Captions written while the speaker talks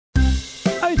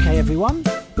Okay everyone,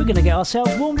 we're going to get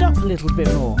ourselves warmed up a little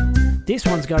bit more. This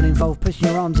one's going to involve pushing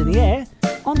your arms in the air,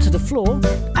 onto the floor,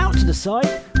 out to the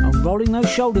side and rolling those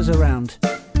shoulders around.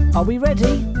 Are we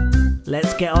ready?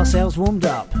 Let's get ourselves warmed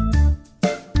up.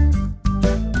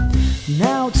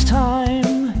 Now it's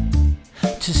time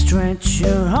to stretch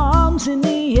your arms in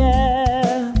the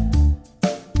air.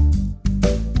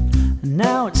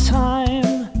 Now it's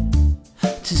time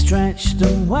to stretch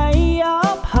them way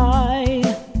up high.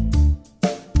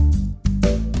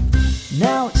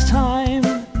 Now it's time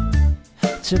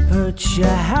to put your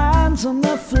hands on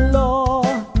the floor.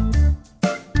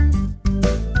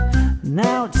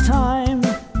 Now it's time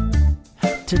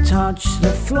to touch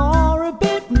the floor a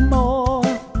bit more.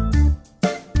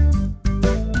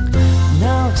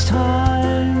 Now it's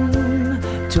time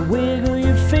to wiggle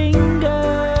your fingers.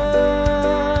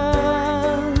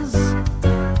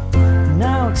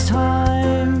 Now it's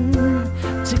time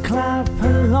to clap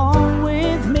along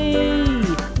with me.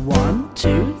 1,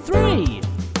 2, 3.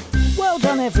 Well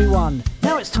done everyone.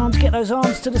 Now it's time to get those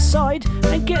arms to the side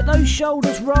and get those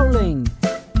shoulders rolling.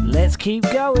 Let's keep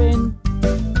going.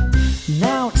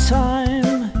 Now it's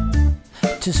time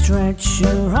to stretch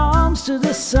your arms to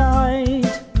the side.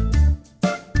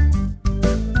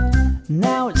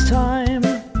 Now it's time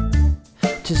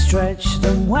to stretch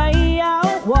them way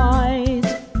out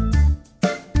wide.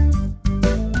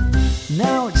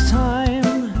 Now it's time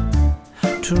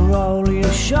to roll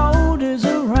your shoulders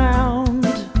around.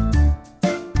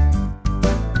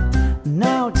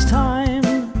 Now it's time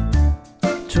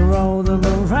to roll them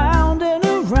around and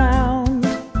around.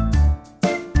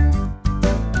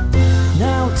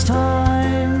 Now it's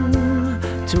time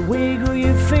to wiggle